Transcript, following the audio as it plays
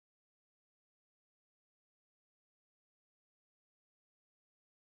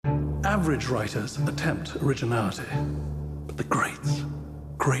Average writers attempt originality, but the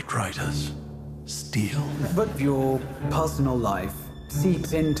great writers, steal. But your personal life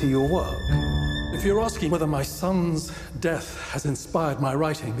seeps into your work. If you're asking whether my son's death has inspired my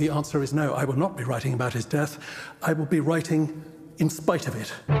writing, the answer is no. I will not be writing about his death. I will be writing in spite of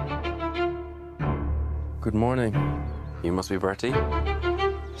it. Good morning. You must be Bertie?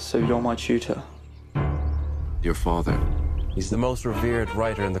 So you're my tutor? Your father. He's the most revered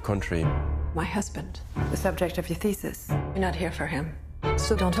writer in the country. My husband, the subject of your thesis. You're not here for him.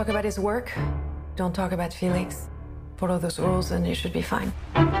 So don't talk about his work. Don't talk about Felix. Follow those rules and you should be fine.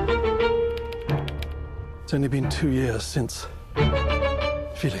 It's only been 2 years since.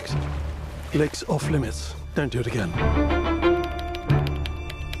 Felix, Lake's off limits. Don't do it again.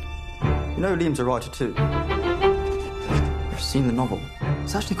 You know Liam's a writer too. I've seen the novel.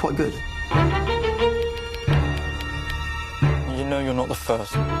 It's actually quite good. You know you're not the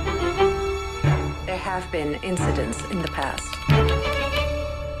first. There have been incidents in the past.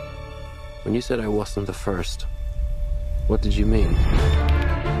 When you said I wasn't the first, what did you mean?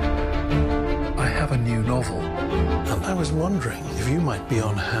 I have a new novel, and I was wondering if you might be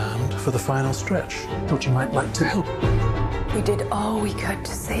on hand for the final stretch. Thought you might like to help. We did all we could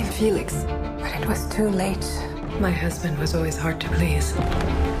to save Felix, but it was too late. My husband was always hard to please.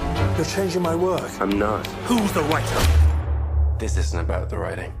 You're changing my work. I'm not. Who's the writer? This isn't about the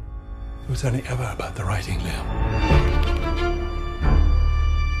writing. It was only ever about the writing, Liam.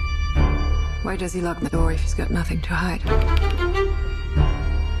 Why does he lock the door if he's got nothing to hide?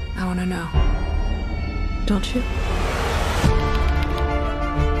 I want to know. Don't you?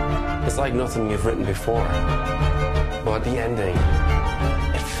 It's like nothing you've written before. But the ending,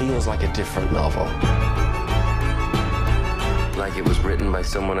 it feels like a different novel. Like it was written by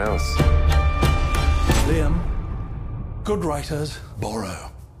someone else. Liam, good writers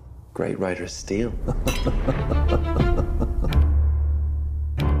borrow. Great writers steal.